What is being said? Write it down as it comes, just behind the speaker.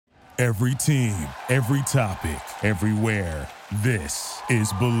Every team, every topic, everywhere. This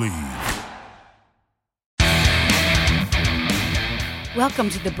is Believe. Welcome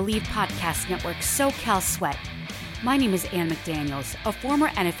to the Believe Podcast Network, SoCal Sweat. My name is Ann McDaniels, a former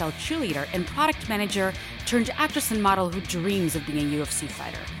NFL cheerleader and product manager turned actress and model who dreams of being a UFC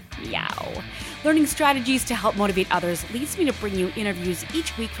fighter. Meow. Learning strategies to help motivate others leads me to bring you interviews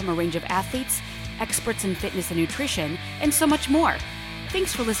each week from a range of athletes, experts in fitness and nutrition, and so much more.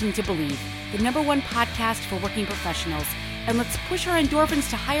 Thanks for listening to Believe, the #1 podcast for working professionals, and let's push our endorphins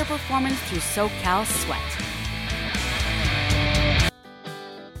to higher performance through SoCal Sweat.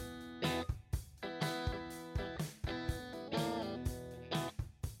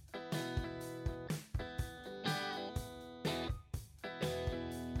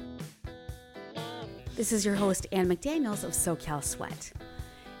 This is your host, Ann McDaniels of SoCal Sweat.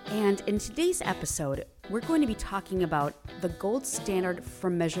 And in today's episode, we're going to be talking about the gold standard for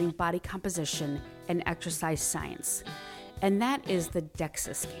measuring body composition and exercise science, and that is the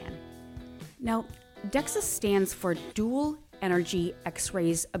DEXA scan. Now, DEXA stands for Dual Energy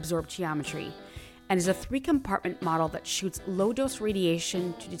X-rays Absorbed Geometry, and is a 3-compartment model that shoots low-dose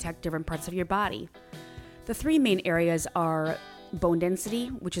radiation to detect different parts of your body. The 3 main areas are bone density,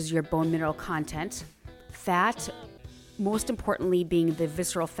 which is your bone mineral content, fat, most importantly being the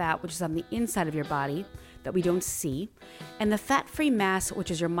visceral fat, which is on the inside of your body that we don't see, and the fat-free mass, which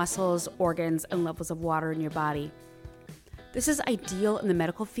is your muscles, organs, and levels of water in your body. This is ideal in the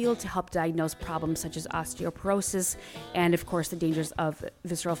medical field to help diagnose problems such as osteoporosis and, of course, the dangers of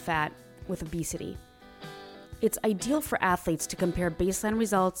visceral fat with obesity. It's ideal for athletes to compare baseline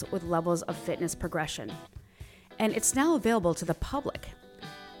results with levels of fitness progression. And it's now available to the public.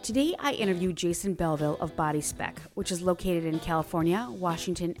 Today, I interview Jason Belleville of BodySpec, which is located in California,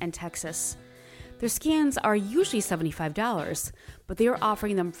 Washington, and Texas. Their scans are usually $75, but they are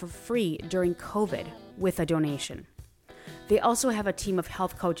offering them for free during COVID with a donation. They also have a team of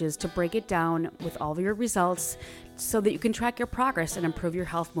health coaches to break it down with all of your results so that you can track your progress and improve your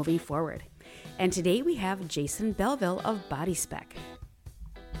health moving forward. And today we have Jason Belleville of BodySpec.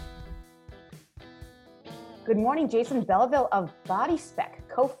 Good morning, Jason Belleville of BodySpec,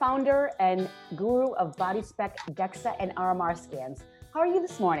 co-founder and guru of BodySpec DEXA and RMR scans. How are you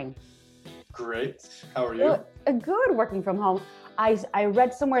this morning? Great. How are you? Good, working from home. I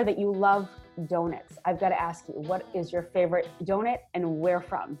read somewhere that you love donuts. I've got to ask you, what is your favorite donut and where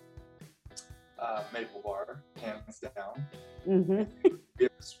from? Maple Bar, hands down. Mm-hmm.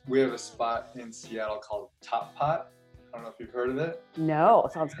 We have a spot in Seattle called Top Pot. I don't know if you've heard of it. No,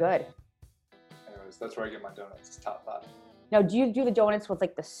 sounds good. Anyways, that's where I get my donuts, it's Top Pot. Now, do you do the donuts with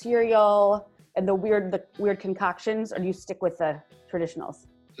like the cereal and the weird concoctions, or do you stick with the traditionals?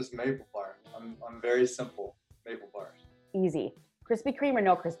 Just Maple Bar. I'm very simple. Maple Bar. Easy. Krispy Kreme or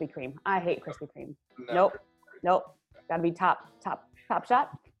no Krispy Kreme? I hate Krispy Kreme. No. Nope. Got to be top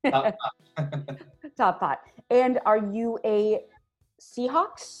shot. Top Top pot. And are you a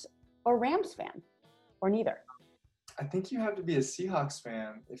Seahawks or Rams fan, or neither? I think you have to be a Seahawks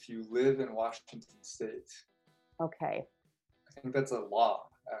fan if you live in Washington State. Okay. I think that's a law,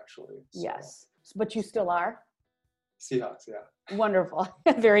 actually. So. Yes. But you still are? Seahawks, yeah. Wonderful.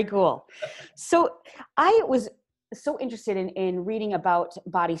 Very cool. So I was so interested in reading about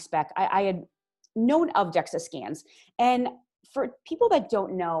BodySpec. I had known of DEXA scans. And for people that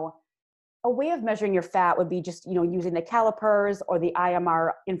don't know, a way of measuring your fat would be just, using the calipers or the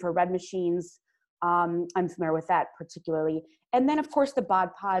IMR infrared machines. I'm familiar with that particularly. And then, of course, the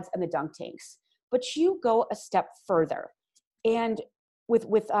bod pods and the dunk tanks. But you go a step further. And with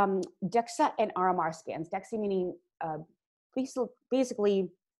DEXA and RMR scans, DEXA meaning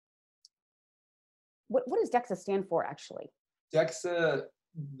basically, what does DEXA stand for, actually? DEXA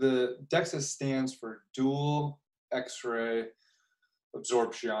stands for Dual X-ray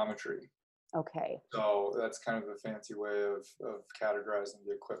Absorbed Geometry. Okay. So that's kind of a fancy way of categorizing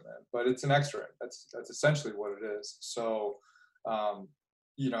the equipment, but it's an X-ray. That's essentially what it is. So,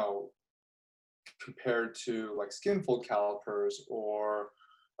 compared to like skin fold calipers or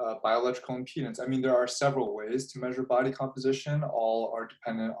bioelectrical impedance, I mean, there are several ways to measure body composition. All are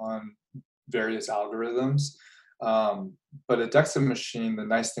dependent on various algorithms. But a DEXA machine, the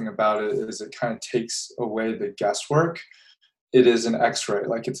nice thing about it is it kind of takes away the guesswork. It is an X-ray,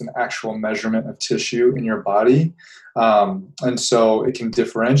 like it's an actual measurement of tissue in your body. And so it can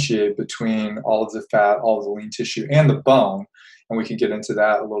differentiate between all of the fat, all of the lean tissue, and the bone. And we can get into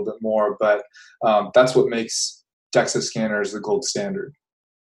that a little bit more, but that's what makes DEXA scanners the gold standard.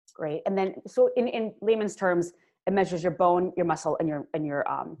 Great. And then, so in layman's terms, it measures your bone, your muscle, and your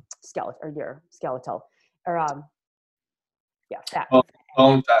skeletal, or your skeletal, or fat.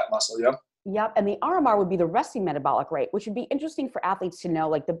 Bone, fat, muscle. Yep. Yep. And the RMR would be the resting metabolic rate, which would be interesting for athletes to know.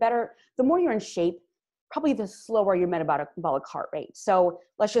 Like the more you're in shape, probably the slower your metabolic heart rate. So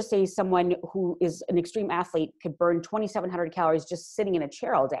let's just say someone who is an extreme athlete could burn 2,700 calories just sitting in a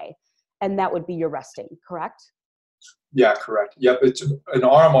chair all day. And that would be your resting, correct? Yeah, correct. Yep. An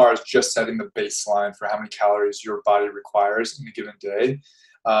RMR is just setting the baseline for how many calories your body requires in a given day.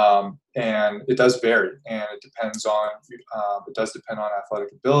 And it does vary, and it does depend on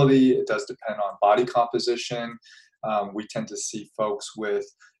athletic ability. It does depend on body composition. We tend to see folks with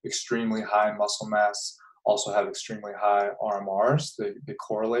extremely high muscle mass also have extremely high RMRs. They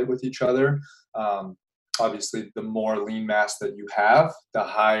correlate with each other. Obviously, the more lean mass that you have, the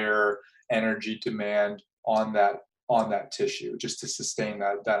higher energy demand on that tissue just to sustain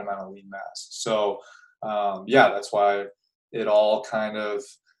that amount of lean mass. So that's why it all kind of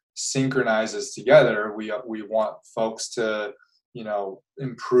synchronizes together. We want folks to,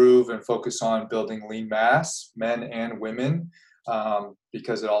 improve and focus on building lean mass, men and women,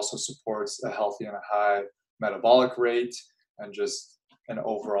 because it also supports a healthy and a high metabolic rate and just an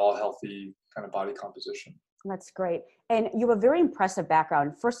overall healthy kind of body composition. That's great. And you have a very impressive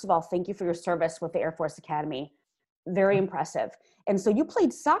background. First of all, thank you for your service with the Air Force Academy. Very impressive. And so you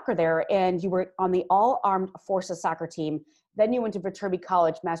played soccer there, and you were on the All Armed Forces soccer team. Then you went to Viterbi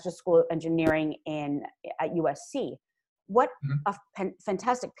College, Master's School of Engineering at USC. What a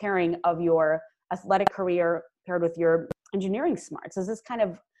fantastic pairing of your athletic career paired with your engineering smarts. Is this kind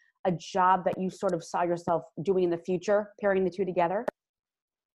of a job that you sort of saw yourself doing in the future, pairing the two together?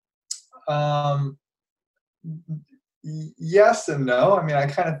 Yes and no. I mean, I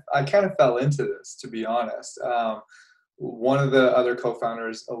kind of fell into this, to be honest. One of the other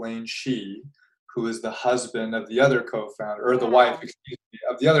co-founders, Elaine Shih, who is the husband of the other co-founder, or the wife, excuse me,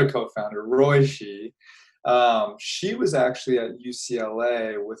 of the other co-founder, Roy Shih. She was actually at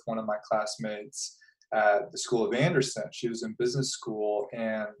UCLA with one of my classmates at the School of Anderson. She was in business school,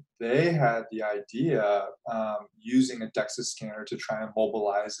 and they had the idea using a DEXA scanner to try and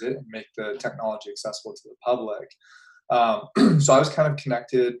mobilize it and make the technology accessible to the public. So I was kind of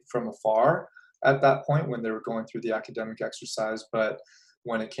connected from afar at that point when they were going through the academic exercise. But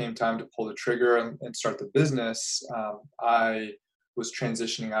when it came time to pull the trigger and start the business, I was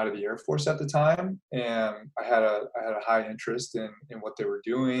transitioning out of the Air Force at the time, and I had a high interest in what they were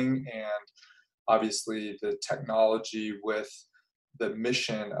doing, and obviously the technology with the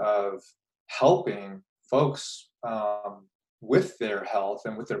mission of helping folks with their health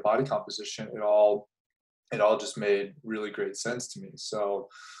and with their body composition. It all just made really great sense to me. So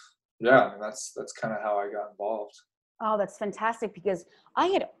yeah, I mean, that's kind of how I got involved. Oh, that's fantastic, because I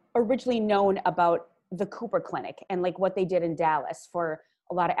had originally known about the Cooper Clinic and like what they did in Dallas for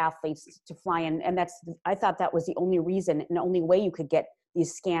a lot of athletes to fly in. And I thought that was the only reason and the only way you could get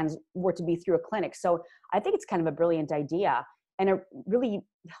these scans were to be through a clinic. So I think it's kind of a brilliant idea. And it really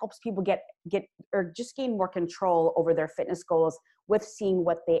helps people get or just gain more control over their fitness goals with seeing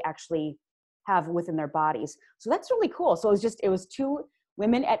what they actually have within their bodies. So that's really cool. So it was two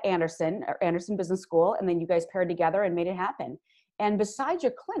women at Anderson Business School, and then you guys paired together and made it happen. And besides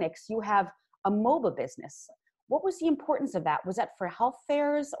your clinics, you have a MOBA business. What was the importance of that? Was that for health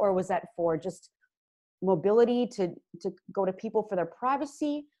fairs, or was that for just mobility to go to people for their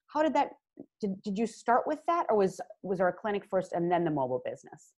privacy? How did that, did you start with that, or was there a clinic first and then the mobile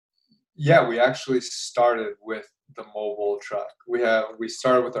business? Yeah, we actually started with the mobile truck. We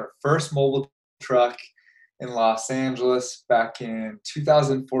started with our first mobile truck in Los Angeles back in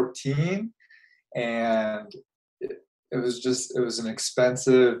 2014, and it was an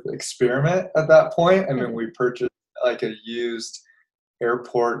expensive experiment at that point. I mean, we purchased like a used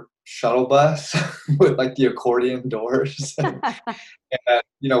airport shuttle bus with like the accordion doors, and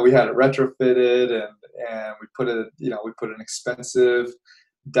we had it retrofitted, and we put an expensive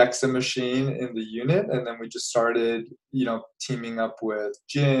DEXA machine in the unit, and then we just started teaming up with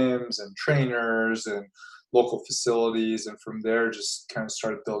gyms and trainers and local facilities, and from there just kind of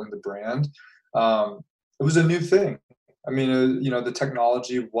started building the brand. It was a new thing. I mean, the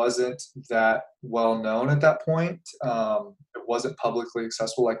technology wasn't that well known at that point. It wasn't publicly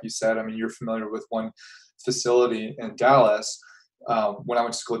accessible, like you said. I mean, you're familiar with one facility in Dallas. When I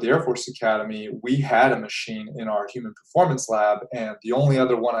went to school at the Air Force Academy, we had a machine in our human performance lab, and the only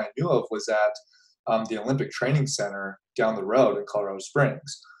other one I knew of was at the Olympic Training Center down the road in Colorado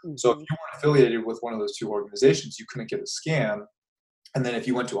Springs. Mm-hmm. So if you weren't affiliated with one of those two organizations, you couldn't get a scan. And then if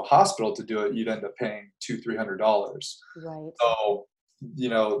you went to a hospital to do it, you'd end up paying $200-300. Right. So,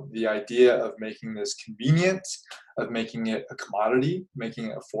 the idea of making this convenient, of making it a commodity, making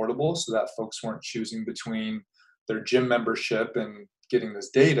it affordable so that folks weren't choosing between their gym membership and getting this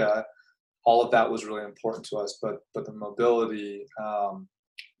data, all of that was really important to us. But the mobility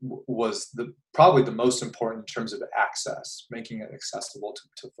was probably the most important in terms of access, making it accessible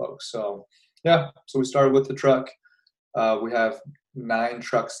to folks. So yeah, so we started with the truck. We have 9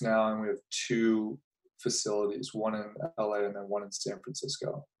 trucks now, and we have 2 facilities, one in LA and then one in San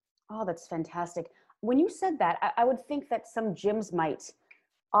Francisco. Oh, that's fantastic. When you said that, I would think that some gyms might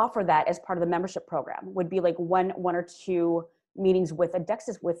offer that as part of the membership program, would be like one or two meetings with a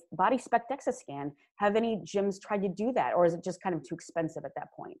DEXA, with body spec DEXA scan. Have any gyms tried to do that, or is it just kind of too expensive at that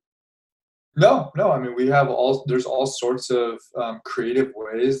point? No, I mean, there's all sorts of creative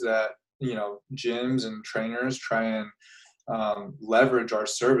ways that, gyms and trainers try and leverage our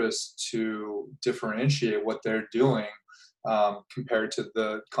service to differentiate what they're doing compared to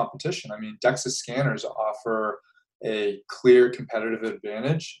the competition. I mean, DEXA scanners offer a clear competitive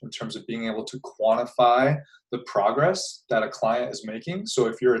advantage in terms of being able to quantify the progress that a client is making. So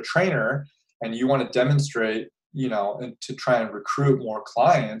if you're a trainer and you want to demonstrate, and to try and recruit more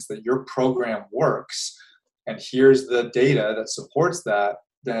clients, that your program works, and here's the data that supports that,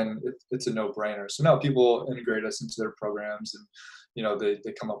 then it's a no-brainer. So now people integrate us into their programs, and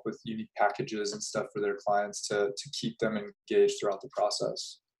they come up with unique packages and stuff for their clients to keep them engaged throughout the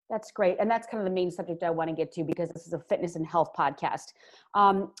process. That's great. And that's kind of the main subject I want to get to, because this is a fitness and health podcast.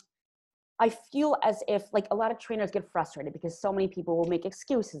 I feel as if, like, a lot of trainers get frustrated because so many people will make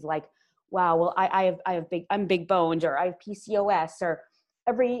excuses like, wow, well, I'm big boned, or I have PCOS, or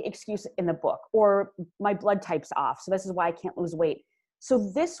every excuse in the book, or my blood type's off, so this is why I can't lose weight.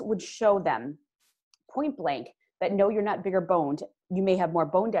 So this would show them point blank that no, you're not bigger boned. You may have more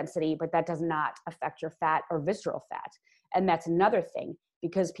bone density, but that does not affect your fat or visceral fat. And that's another thing,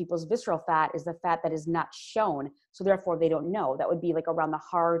 because people's visceral fat is the fat that is not shown. So therefore they don't know. That would be like around the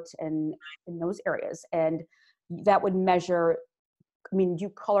heart and in those areas. And that would measure, I mean, do you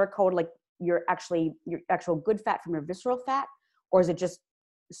color code like your actual good fat from your visceral fat? Or is it just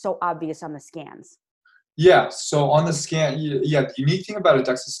so obvious on the scans? Yeah, so on the scan, the unique thing about a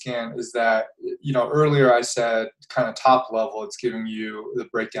DEXA scan is that, earlier I said kind of top level, it's giving you the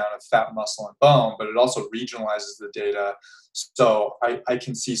breakdown of fat, muscle, and bone, but it also regionalizes the data. So I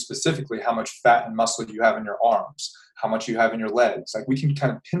can see specifically how much fat and muscle you have in your arms, how much you have in your legs. Like, we can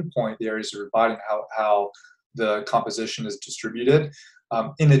kind of pinpoint the areas of your body and how the composition is distributed.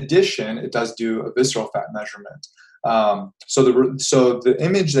 In addition, it does do a visceral fat measurement. So the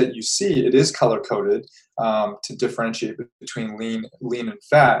image that you see, it is color coded to differentiate between lean and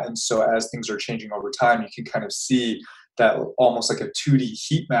fat. And so as things are changing over time, you can kind of see that almost like a 2D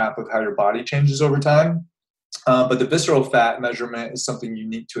heat map of how your body changes over time. But the visceral fat measurement is something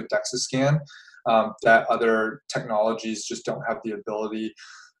unique to a DEXA scan that other technologies just don't have the ability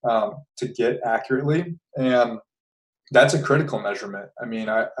to get accurately. And that's a critical measurement. I mean,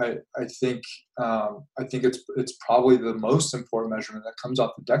 I think it's probably the most important measurement that comes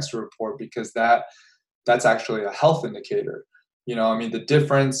off the DEXA report, because that's actually a health indicator. I mean, the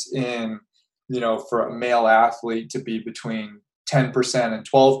difference in, for a male athlete to be between 10% and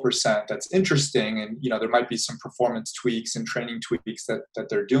 12%, that's interesting. And, there might be some performance tweaks and training tweaks that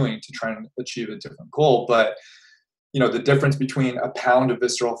they're doing to try and achieve a different goal. But, the difference between a pound of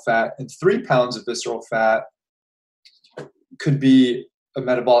visceral fat and 3 pounds of visceral fat could be a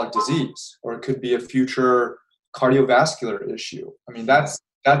metabolic disease, or it could be a future cardiovascular issue. I mean, that's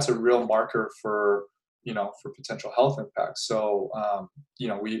a real marker for potential health impacts. So,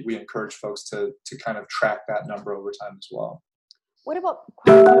 we encourage folks to kind of track that number over time as well. What about?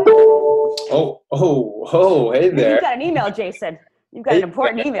 Oh, hey there. You got an email, Jason. You've got an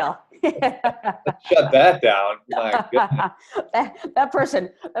important email. Shut that down. My goodness. that person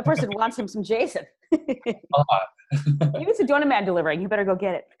wants him some Jason. Maybe it's a donut man delivering. You better go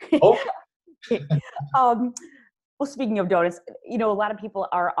get it. Oh. Well, speaking of donuts, a lot of people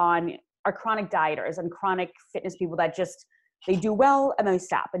are chronic dieters and chronic fitness people that just, they do well and then they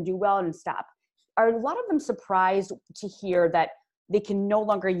stop, and do well and stop. Are a lot of them surprised to hear that they can no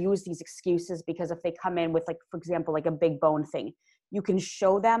longer use these excuses? Because if they come in with, like, for example, like a big bone thing, you can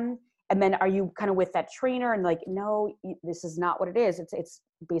show them, and then are you kind of with that trainer and like, no, this is not what it is. It's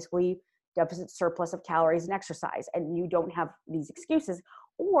basically deficit surplus of calories and exercise, and you don't have these excuses?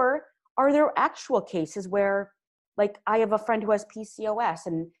 Or are there actual cases where, like, I have a friend who has PCOS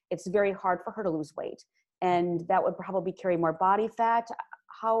and it's very hard for her to lose weight, and that would probably carry more body fat?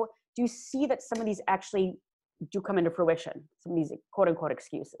 How do you see that some of these actually do come into fruition, some of these quote unquote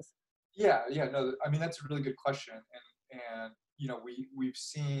excuses? Yeah, no, I mean, that's a really good question. And we've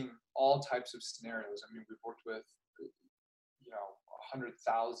seen all types of scenarios. I mean, we've worked with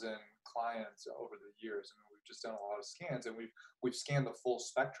 100,000 clients over the years. I mean, we've just done a lot of scans, and we've scanned the full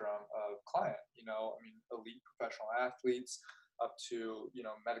spectrum of client, elite professional athletes up to,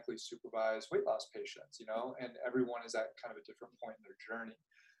 medically supervised weight loss patients, and everyone is at kind of a different point in their journey.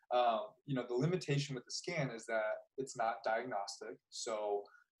 The limitation with the scan is that it's not diagnostic. So,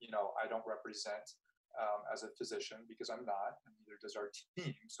 I don't represent as a physician, because I'm not, and neither does our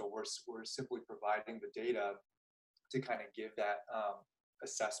team. So we're simply providing the data to kind of give that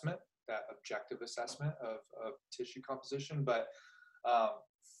assessment, that objective assessment of tissue composition. But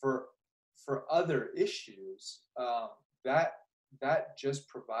for other issues, that just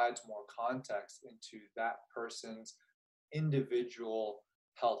provides more context into that person's individual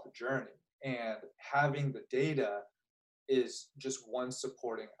health journey. And having the data is just one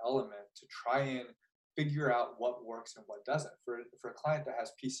supporting element to try and figure out what works and what doesn't. For a client that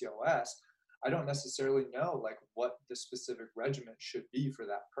has PCOS, I don't necessarily know like what the specific regimen should be for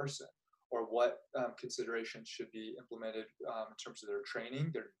that person, or what considerations should be implemented in terms of their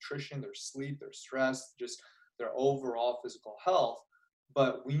training, their nutrition, their sleep, their stress, just their overall physical health.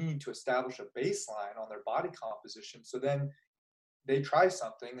 But we need to establish a baseline on their body composition. So then they try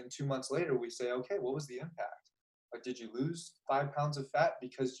something, and 2 months later we say, okay, what was the impact? Like, did you lose 5 pounds of fat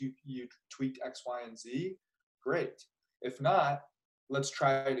because you tweaked X, Y, and Z? Great. If not, let's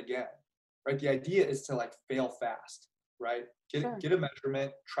try it again, right? The idea is to like fail fast, right? Get a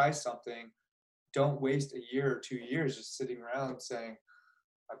measurement, try something. Don't waste a year or 2 years just sitting around saying,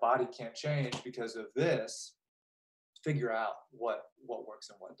 my body can't change because of this. Figure out what works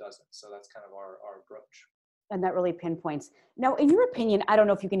and what doesn't. So that's kind of our approach. And that really pinpoints. Now, in your opinion, I don't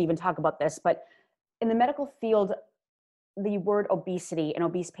know if you can even talk about this, but in the medical field, the word obesity and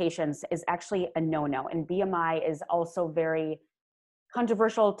obese patients is actually a no-no. And BMI is also very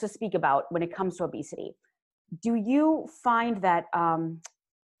controversial to speak about when it comes to obesity. Do you find that,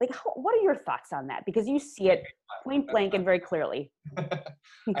 what are your thoughts on that? Because you see it point blank and very clearly.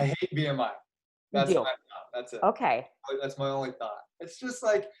 I hate BMI. That's my thought. That's it. Okay. That's my only thought. It's just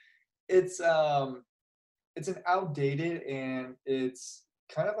like, it's an outdated, and it's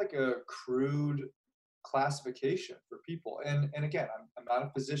kind of like a crude classification for people. And again, I'm not a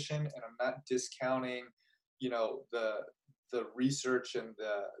physician, and I'm not discounting, the research and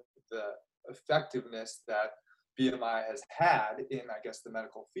the effectiveness that BMI has had in, I guess, the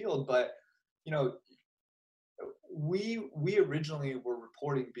medical field. But, we originally were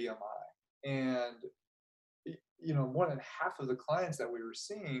reporting BMI, and, more than half of the clients that we were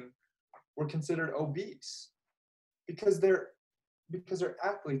seeing were considered obese because they're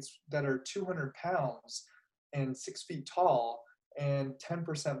athletes that are 200 pounds and 6 feet tall and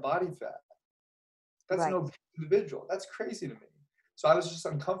 10% body fat. That's an obese individual. That's crazy to me. So I was just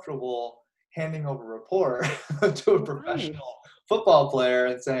uncomfortable handing over a report to a professional football player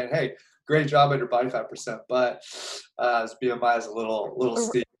and saying, hey, great job at your body fat percent, but his BMI is a little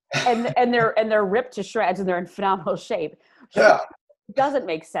steep. and they're ripped to shreds and they're in phenomenal shape. Yeah. It doesn't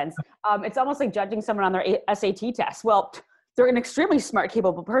make sense. It's almost like judging someone on their SAT test. Well, they're an extremely smart,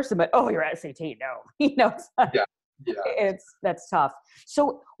 capable person, but your SAT, no. That's tough.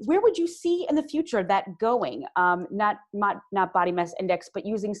 So where would you see in the future that going? Not body mass index, but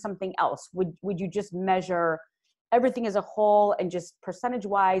using something else. Would you just measure everything as a whole and just percentage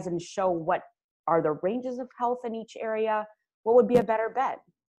wise and show what are the ranges of health in each area? What would be a better bet?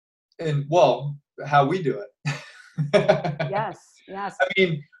 And how we do it. Yes. I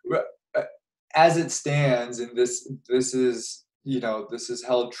mean, as it stands, and this is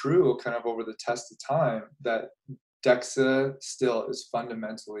held true kind of over the test of time, that DEXA still is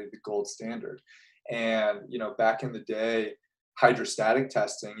fundamentally the gold standard. And, back in the day, hydrostatic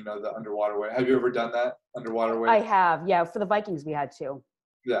testing, the underwater weight. Have you ever done that, underwater weight? I have, yeah. For the Vikings, we had to.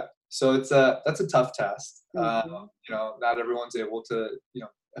 Yeah. So that's a tough test. Mm-hmm. Not everyone's able to,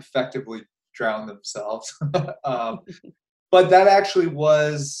 effectively drown themselves. But that actually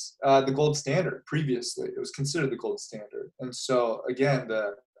was the gold standard previously. It was considered the gold standard. And so, again,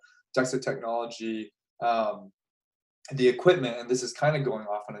 the DEXA technology, the equipment, and this is kind of going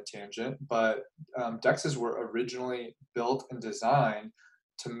off on a tangent, but DEXAs were originally built and designed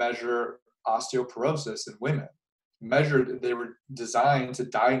to measure osteoporosis in women. They were designed to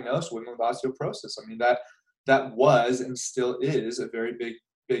diagnose women with osteoporosis. I mean, that was and still is a very big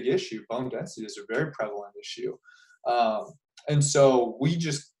issue. Bone density is a very prevalent issue. And so we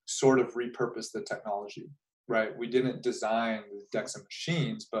just sort of repurposed the technology, right? We didn't design the DEXA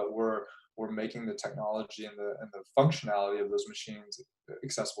machines, but we're making the technology and the functionality of those machines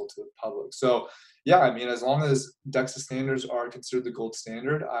accessible to the public. So yeah, I mean, as long as DEXA standards are considered the gold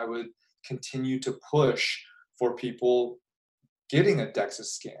standard, I would continue to push for people getting a DEXA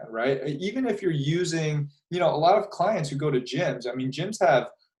scan, right? Even if you're using, a lot of clients who go to gyms, I mean, gyms have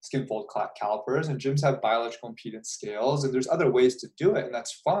skin fold calipers and gyms have bioelectrical impedance scales, and there's other ways to do it, and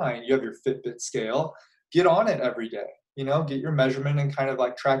that's fine. You have your Fitbit scale, get on it every day, get your measurement and kind of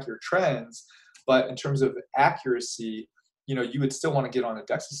like track your trends. But in terms of accuracy, you would still want to get on a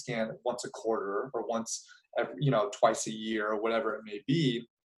DEXA scan once a quarter or once every, twice a year or whatever it may be,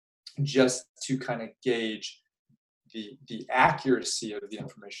 just to kind of gauge the accuracy of the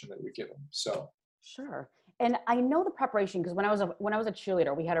information that you're given. So sure. And I know the preparation because when I was a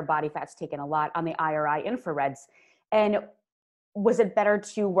cheerleader, we had our body fats taken a lot on the IRI infrareds. And was it better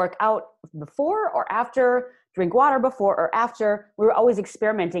to work out before or after, drink water before or after? We were always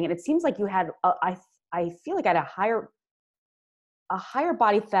experimenting, and it seems like you had I feel like I had a higher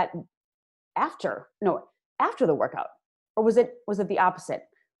body fat after the workout, or was it the opposite?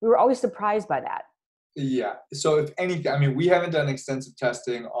 We were always surprised by that. Yeah. So if anything, I mean, we haven't done extensive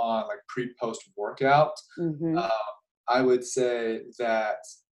testing on like pre-post workout. Mm-hmm. I would say that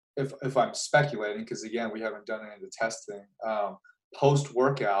if I'm speculating, because again, we haven't done any of the testing, post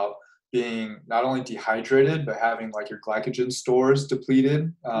workout being not only dehydrated, but having like your glycogen stores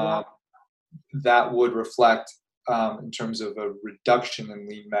depleted, that would reflect in terms of a reduction in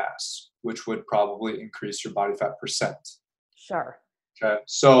lean mass, which would probably increase your body fat percent. Sure. Okay.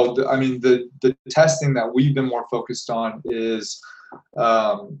 So, the testing that we've been more focused on is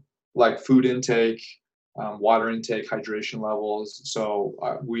like food intake, water intake, hydration levels. So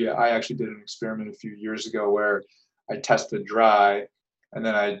I actually did an experiment a few years ago where I tested dry and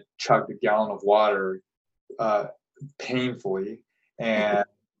then I chugged a gallon of water painfully and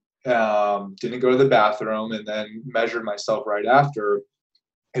didn't go to the bathroom, and then measured myself right after.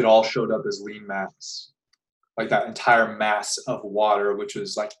 It all showed up as lean mass. Like that entire mass of water, which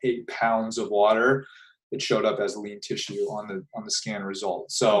was like 8 pounds of water, it showed up as lean tissue on the scan result.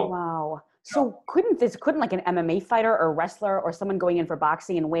 So wow. So couldn't like an MMA fighter or wrestler or someone going in for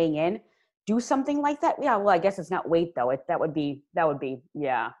boxing and weighing in do something like that? Yeah. Well, I guess it's not weight though. That would be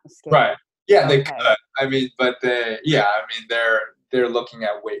scary. Right. Yeah, they could. I mean, but they're looking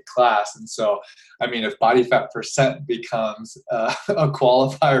at weight class, and so I mean, if body fat percent becomes a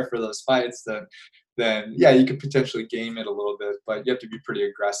qualifier for those fights, then yeah, you could potentially game it a little bit, but you have to be pretty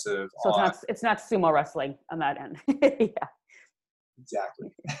aggressive. So it's not sumo wrestling on that end. Yeah. Exactly.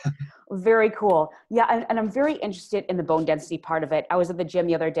 Very cool. Yeah, and I'm very interested in the bone density part of it. I was at the gym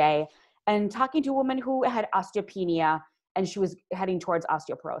the other day and talking to a woman who had osteopenia, and she was heading towards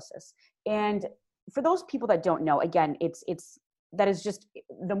osteoporosis. And for those people that don't know, again, that is just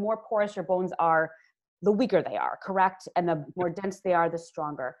the more porous your bones are, the weaker they are, correct? And the more dense they are, the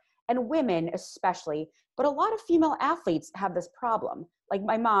stronger. And women especially, but a lot of female athletes have this problem. Like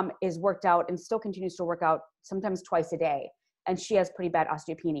my mom is worked out and still continues to work out sometimes twice a day, and she has pretty bad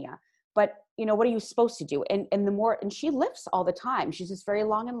osteopenia. But what are you supposed to do? And she lifts all the time. She's just very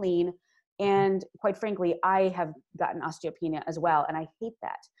long and lean. And quite frankly, I have gotten osteopenia as well, and I hate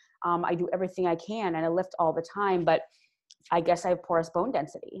that. I do everything I can and I lift all the time, but I guess I have porous bone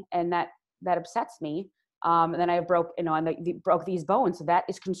density, and that upsets me. And then I broke these bones. So that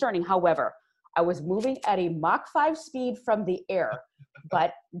is concerning. However, I was moving at a Mach 5 speed from the air,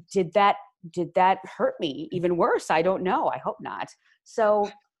 but did that hurt me even worse? I don't know. I hope not. So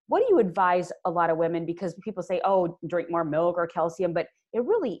what do you advise a lot of women? Because people say, oh, drink more milk or calcium, but it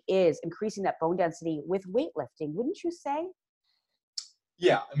really is increasing that bone density with weightlifting, wouldn't you say?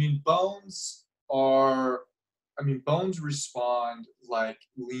 Yeah. Bones respond like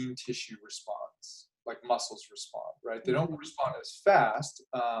lean tissue responds, like muscles respond, right? They don't respond as fast,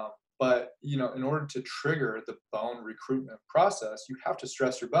 but in order to trigger the bone recruitment process, you have to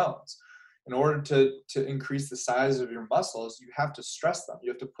stress your bones. In order to increase the size of your muscles, you have to stress them.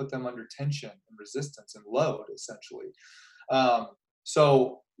 You have to put them under tension and resistance and load, essentially.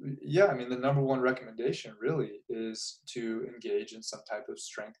 So yeah, the number one recommendation really is to engage in some type of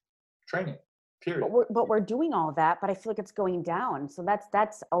strength training. Period. But we're doing all that, but I feel like it's going down. So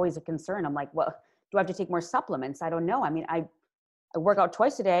that's always a concern. I'm like, well, do I have to take more supplements? I don't know. I work out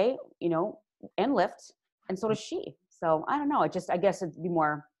twice a day, and lift, and so does she. So I don't know. I guess it'd be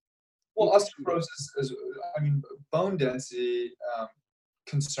more. Well, osteoporosis is, bone density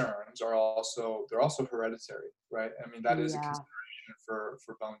concerns are also hereditary, right? That is a consideration for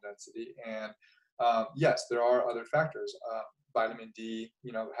bone density. And yes, there are other factors. Vitamin D,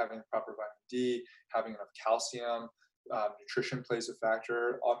 having proper vitamin D, having enough calcium, nutrition plays a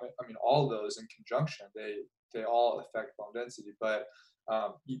factor. All of those in conjunction, they all affect bone density. But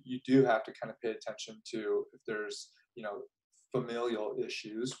you do have to kind of pay attention to if there's, familial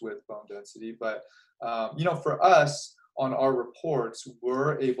issues with bone density. But, for us, on our reports,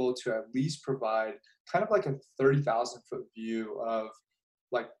 we're able to at least provide kind of like a 30,000 foot view of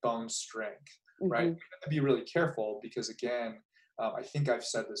like bone strength, right? We have to be really careful because again, I think I've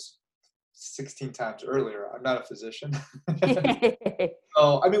said this 16 times earlier, I'm not a physician.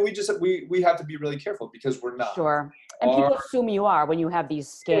 So, I mean, we have to be really careful because we're not. Sure. And people assume you are when you have these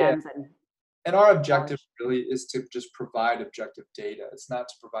scans. And our objective really is to just provide objective data. It's not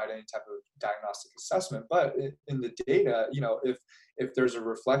to provide any type of diagnostic assessment, but in the data, you know, if there's a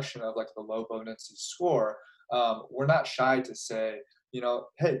reflection of like the low bone density score, we're not shy to say, you know,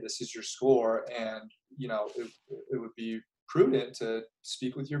 hey, this is your score, and you know, it would be prudent to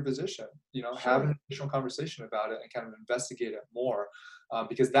speak with your physician, you know, have an additional conversation about it and kind of investigate it more,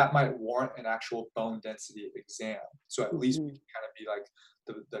 because that might warrant an actual bone density exam. So at least we can kind of be like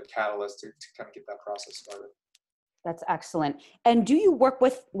the catalyst to kind of get that process started. That's excellent. And do you work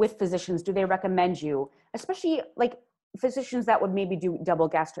with physicians? Do they recommend you, especially like physicians that would maybe do double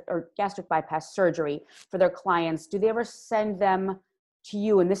gastric bypass surgery for their clients? Do they ever send them to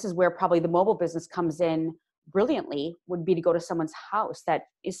you? And this is where probably the mobile business comes in brilliantly, would be to go to someone's house that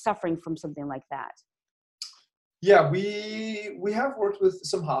is suffering from something like that. Yeah, we have worked with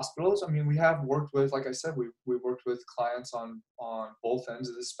some hospitals. I mean, we have worked with, like I said, we worked with clients on both ends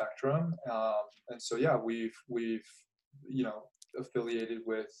of the spectrum, and so yeah, we've you know, affiliated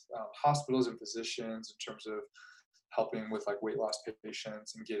with hospitals and physicians in terms of helping with like weight loss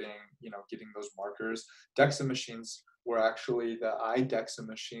patients and getting those markers. DEXA machines were actually, the iDEXA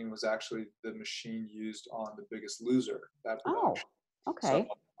machine was actually the machine used on The Biggest Loser. That production. Oh, okay. So,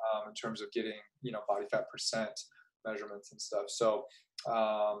 in terms of getting, you know, body fat percent measurements and stuff. So,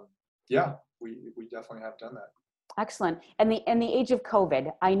 yeah, we definitely have done that. Excellent. And in the age of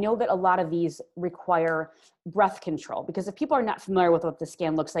COVID, I know that a lot of these require breath control, because if people are not familiar with what the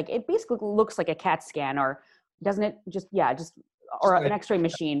scan looks like, it basically looks like a CAT scan, or doesn't it? Or an X-ray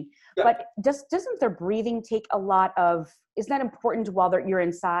machine. Yeah. But doesn't their breathing take a lot of? Is that important while you're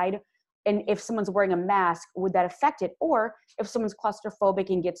inside? And if someone's wearing a mask, would that affect it? Or if someone's claustrophobic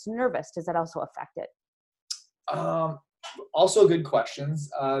and gets nervous, does that also affect it? Also good questions.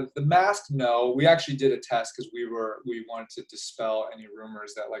 The mask, no. We actually did a test because we wanted to dispel any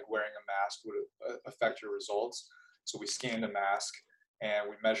rumors that like wearing a mask would affect your results. So we scanned a mask and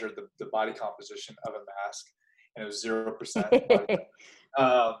we measured the body composition of a mask, and it was 0%.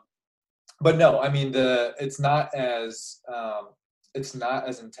 But no, I mean, it's not as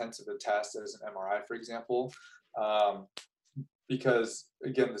intensive a test as an MRI, for example, because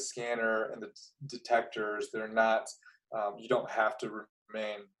again, the scanner and the detectors, they're not, you don't have to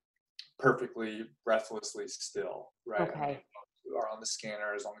remain perfectly breathlessly still, right? Okay. I mean, you are on the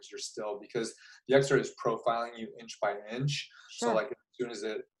scanner as long as you're still, because the X-ray is profiling you inch by inch. Sure. So like as soon as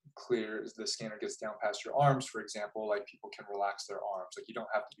it clears, the scanner gets down past your arms, for example, like people can relax their arms. Like you don't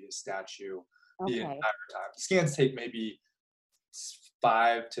have to be a statue the entire time. Scans take maybe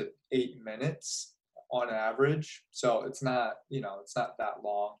 5 to 8 minutes on average. So it's not, it's not that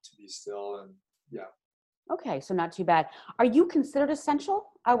long to be still, and yeah. Okay, so not too bad. Are you considered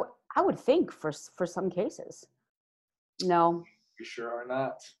essential? I would think for some cases. No. We sure are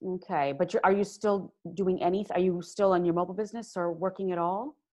not. Okay, but are you still doing anything? Are you still in your mobile business or working at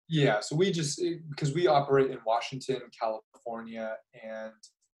all? Yeah, so we just, because we operate in Washington, California, and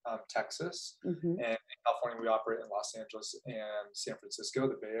Texas. Mm-hmm. And in California, we operate in Los Angeles and San Francisco,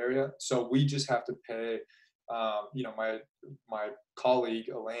 the Bay Area. So we just have to pay, my colleague,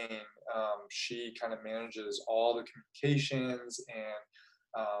 Elaine, she kind of manages all the communications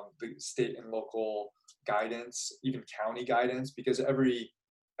and the state and local guidance, even county guidance, because every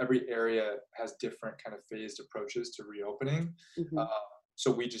area has different kind of phased approaches to reopening. Mm-hmm.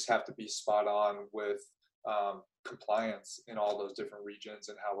 So we just have to be spot on with compliance in all those different regions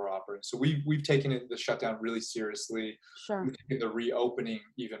and how we're operating. So we've taken the shutdown really seriously. Sure. We've taken the reopening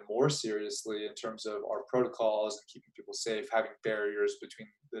even more seriously in terms of our protocols and keeping people safe, having barriers between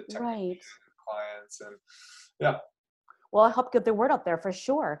the technicians and clients, and yeah. Well, I help get the word out there for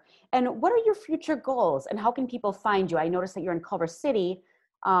sure. And what are your future goals, and how can people find you? I noticed that you're in Culver City,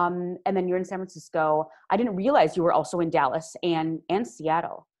 and then you're in San Francisco. I didn't realize you were also in Dallas and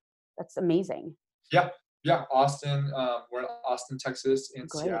Seattle. That's amazing. Yeah. Austin. We're in Austin, Texas, and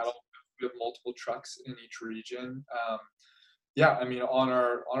Seattle. We have multiple trucks in each region. I mean, on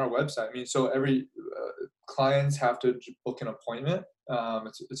our website. I mean, so every clients have to book an appointment.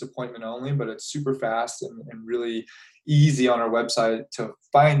 It's appointment only, but it's super fast and really easy on our website to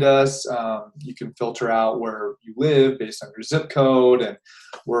find us. You can filter out where you live based on your zip code, and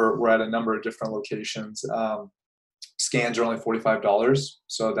we're at a number of different locations. Scans are only $45,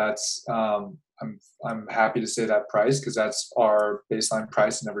 so that's I'm happy to say that price because that's our baseline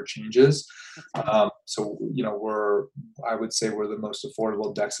price, never changes. So I would say we're the most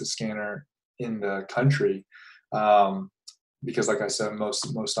affordable DEXA scanner in the country. Because like I said,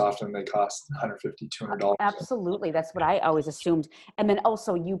 most often they cost $150, $200. Absolutely. That's what I always assumed. And then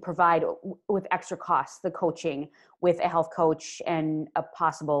also you provide with extra costs, the coaching with a health coach and a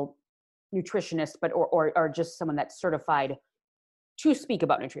possible nutritionist, but, or just someone that's certified to speak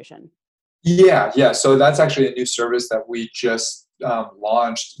about nutrition. Yeah. So that's actually a new service that we just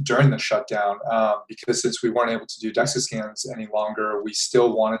launched during the shutdown because since we weren't able to do DEXA scans any longer, we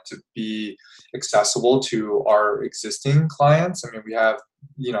still wanted to be accessible to our existing clients. I mean, we have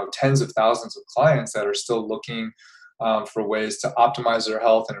tens of thousands of clients that are still looking for ways to optimize their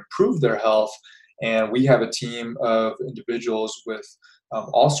health and improve their health. And we have a team of individuals with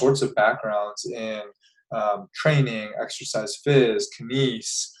all sorts of backgrounds in training, exercise phys,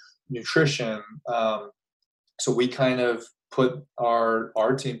 kinese, nutrition. So we kind of put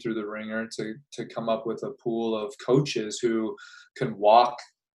our team through the ringer to come up with a pool of coaches who can walk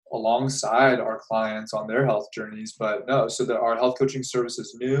alongside our clients on their health journeys. But no, so that our health coaching service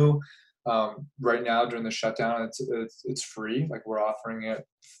is new. Right now during the shutdown, it's free. Like we're offering it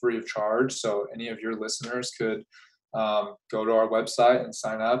free of charge. So any of your listeners could go to our website and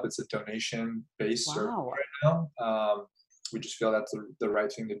sign up. It's a donation-based service right now. We just feel that's the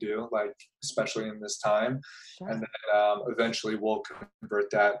right thing to do, like especially in this time. Sure. And then eventually we'll convert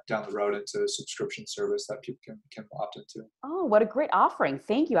that down the road into a subscription service that people can opt into. Oh, what a great offering!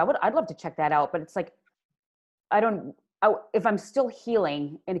 Thank you. I'd love to check that out, but it's like if I'm still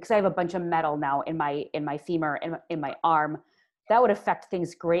healing, and because I have a bunch of metal now in my femur and in my arm, that would affect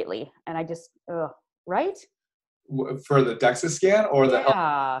things greatly. And I just right for the DEXA scan or the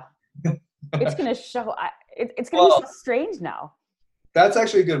health? It's going to show. It's going to be so strange now. That's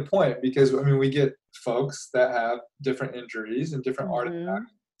actually a good point because I mean we get folks that have different injuries and different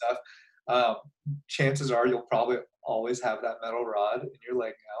artifacts and stuff. Chances are you'll probably always have that metal rod in your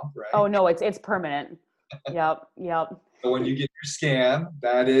leg now, right? Oh no, it's permanent. Yep. So when you get your scan,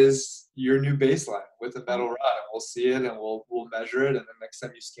 that is your new baseline with a metal rod, and we'll see it and we'll measure it, and the next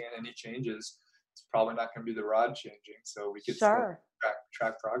time you scan any changes, it's probably not going to be the rod changing. So we could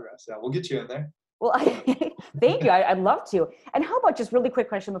track progress. Yeah, we'll get you in there. Well, thank you. I'd love to. And how about just really quick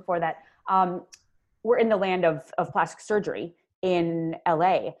question before that? We're in the land of plastic surgery in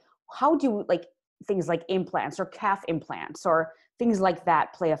LA. How do things like implants or calf implants or things like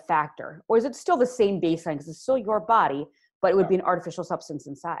that play a factor? Or is it still the same baseline because it's still your body, but it would be an artificial substance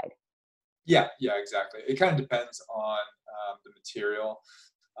inside? Yeah, exactly. It kind of depends on the material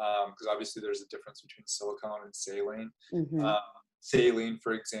because obviously there's a difference between silicone and saline. Mm-hmm. Saline,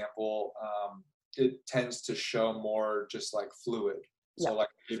 for example, it tends to show more just like fluid. So like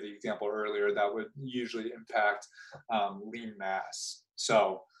I gave the example earlier, that would usually impact lean mass.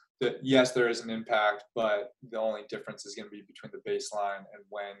 So yes, there is an impact, but the only difference is going to be between the baseline and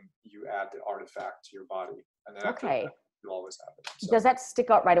when you add the artifact to your body. And then after that, you always have it. So. Does that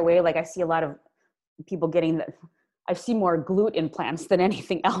stick out right away? Like I see a lot of people getting I see more glute implants than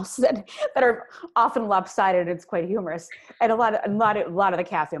anything else that are often lopsided. It's quite humorous. And a lot of the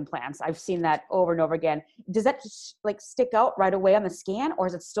calf implants, I've seen that over and over again. Does that just stick out right away on the scan, or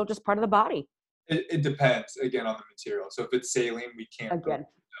is it still just part of the body? It depends again on the material. So if it's saline, we can't again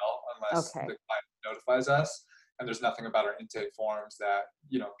unless the client notifies us. And there's nothing about our intake forms that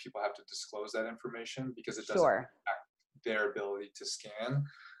people have to disclose that information because it doesn't impact their ability to scan.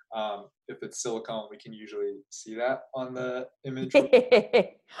 If it's silicone, we can usually see that on the image.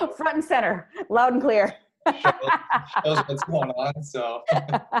 Front and center, loud and clear. shows what's going on. So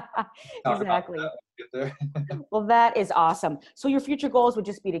exactly. Well, that is awesome. So your future goals would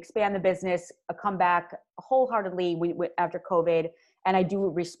just be to expand the business, come back wholeheartedly after COVID. And I do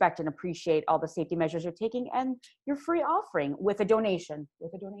respect and appreciate all the safety measures you're taking and your free offering with a donation.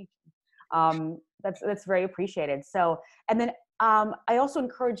 That's very appreciated. So, and then I also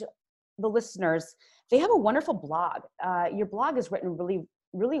encourage the listeners, they have a wonderful blog. Your blog is written really,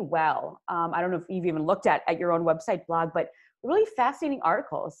 really well. I don't know if you've even looked at your own website blog, but really fascinating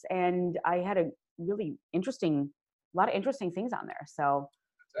articles. And I had a lot of interesting things on there. So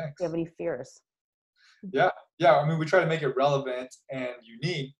thanks. Do you have any fears? Yeah. I mean, we try to make it relevant and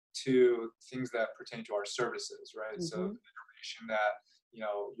unique to things that pertain to our services, right? Mm-hmm. So the information that,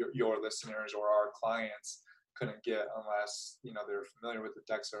 your listeners or our clients couldn't get unless, they're familiar with the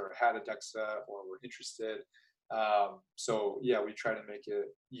DEXA or had a DEXA or were interested. So we try to make it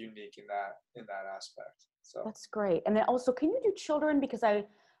unique in that aspect. So that's great. And then also, can you do children? Because I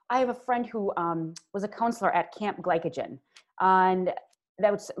have a friend who was a counselor at Camp Glycogen, and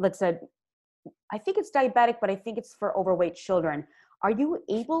that's a I think it's diabetic, but I think it's for overweight children.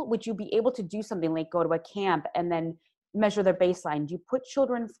 Would you be able to do something like go to a camp and then measure their baseline? Do you put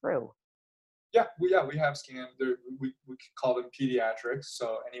children through? Yeah, we have scanned. We call them pediatrics.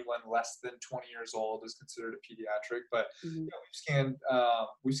 So anyone less than 20 years old is considered a pediatric. But we've scanned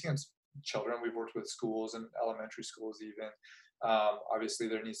children. We've worked with schools and elementary schools even. Obviously,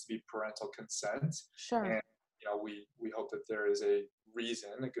 there needs to be parental consent. Sure. And we hope that there is a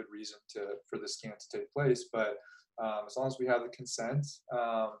good reason for the scan to take place. But as long as we have the consent,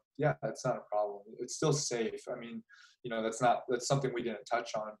 that's not a problem. It's still safe. I mean, that's something we didn't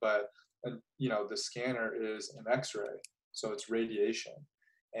touch on, but the scanner is an X-ray, so it's radiation,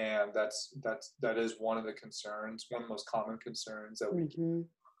 and that is one of the concerns, one of the most common concerns that we get in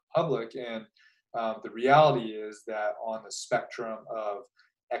public. And the reality is that on the spectrum of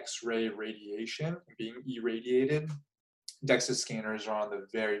X-ray radiation being irradiated, DEXA scanners are on the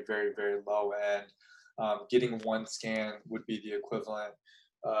very, very, very low end. Getting one scan would be the equivalent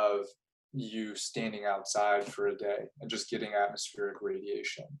of you standing outside for a day and just getting atmospheric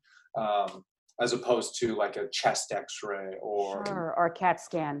radiation, as opposed to like a chest X-ray or a CAT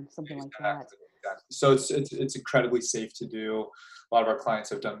scan, something like that. Exactly. So it's incredibly safe to do. A lot of our clients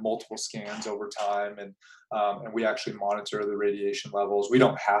have done multiple scans over time, and we actually monitor the radiation levels. We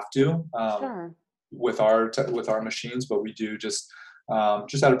don't have to with our machines, but we do just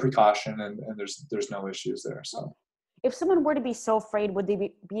out of precaution, and there's no issues there. So if someone were to be so afraid, would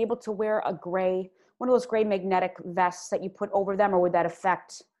they be able to wear one of those gray magnetic vests that you put over them, or would that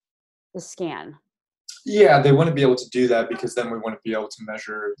affect the scan? Yeah, they wouldn't be able to do that because then we wouldn't be able to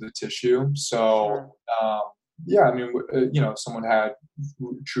measure the tissue. So, if someone had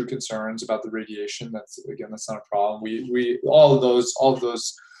true concerns about the radiation, that's not a problem. We all of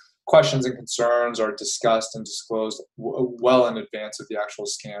those questions and concerns are discussed and disclosed well in advance of the actual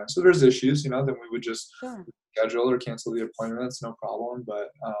scan. So there's issues, then we would just schedule or cancel the appointment. It's no problem. But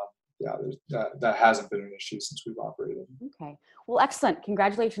that hasn't been an issue since we've operated. Okay. Well, excellent.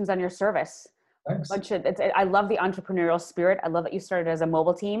 Congratulations on your service. Thanks. I love the entrepreneurial spirit. I love that you started as a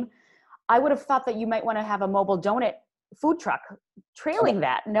mobile team. I would have thought that you might want to have a mobile donut food truck trailing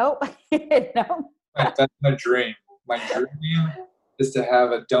that. No. No. That's my dream. My dream is to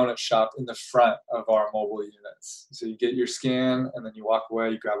have a donut shop in the front of our mobile units. So you get your scan and then you walk away,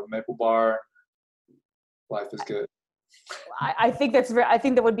 you grab a maple bar. Life is good. I think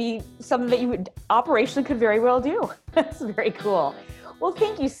that would be something that you would operationally could very well do. That's very cool. Well,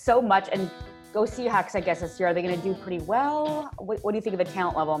 thank you so much, and go Seahawks, I guess, this year. Are they going to do pretty well? What do you think of the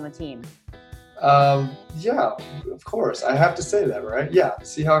talent level on the team? Yeah, of course. I have to say that, right? Yeah,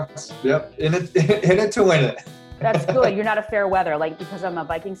 Seahawks, yep, in it to win it. That's good. You're not a fair weather. Like, because I'm a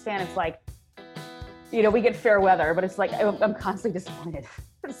Vikings fan, it's like, we get fair weather, but it's like I'm constantly disappointed.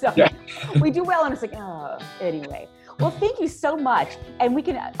 So we do well, and it's like, anyway. Well, thank you so much. And we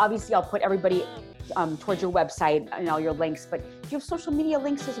can, obviously, I'll put everybody towards your website and all your links, but do you have social media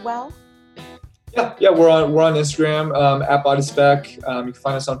links as well? Yeah, we're on Instagram at BodySpec. You can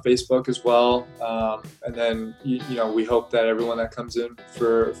find us on Facebook as well. And then we hope that everyone that comes in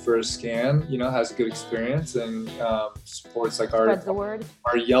for a scan, has a good experience and supports spreads the word.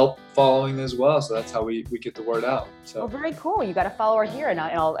 Our Yelp following as well. So that's how we get the word out. So well, very cool. You got a follower here, and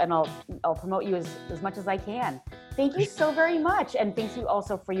I'll promote you as much as I can. Thank you so very much, and thank you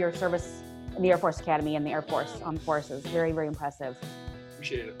also for your service in the Air Force Academy and the Air Force Armed Forces. Very, very impressive.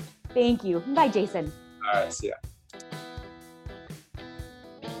 Appreciate it. Thank you. Bye, Jason. All right, see ya.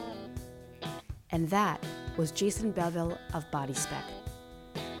 And that was Jason Belleville of BodySpec.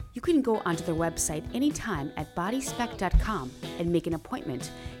 You can go onto their website anytime at bodyspec.com and make an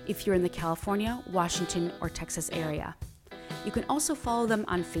appointment if you're in the California, Washington, or Texas area. You can also follow them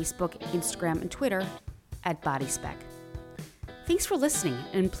on Facebook, Instagram, and Twitter at BodySpec. Thanks for listening,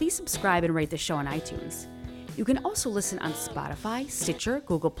 and please subscribe and rate the show on iTunes. You can also listen on Spotify, Stitcher,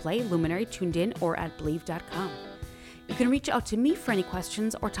 Google Play, Luminary, TuneIn, or at Believe.com. You can reach out to me for any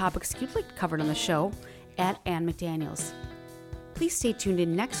questions or topics you'd like covered on the show at Ann McDaniels. Please stay tuned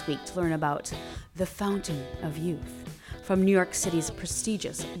in next week to learn about the Fountain of Youth from New York City's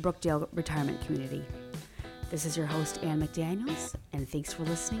prestigious Brookdale Retirement Community. This is your host, Ann McDaniels, and thanks for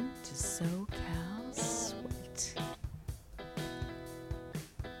listening to SoCal Sweat.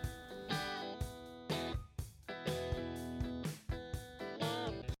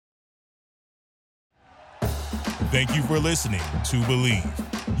 Thank you for listening to Believe.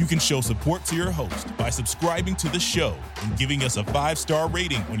 You can show support to your host by subscribing to the show and giving us a 5-star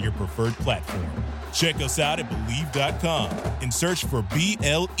rating on your preferred platform. Check us out at Believe.com and search for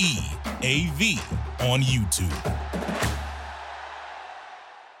BLEAV on YouTube.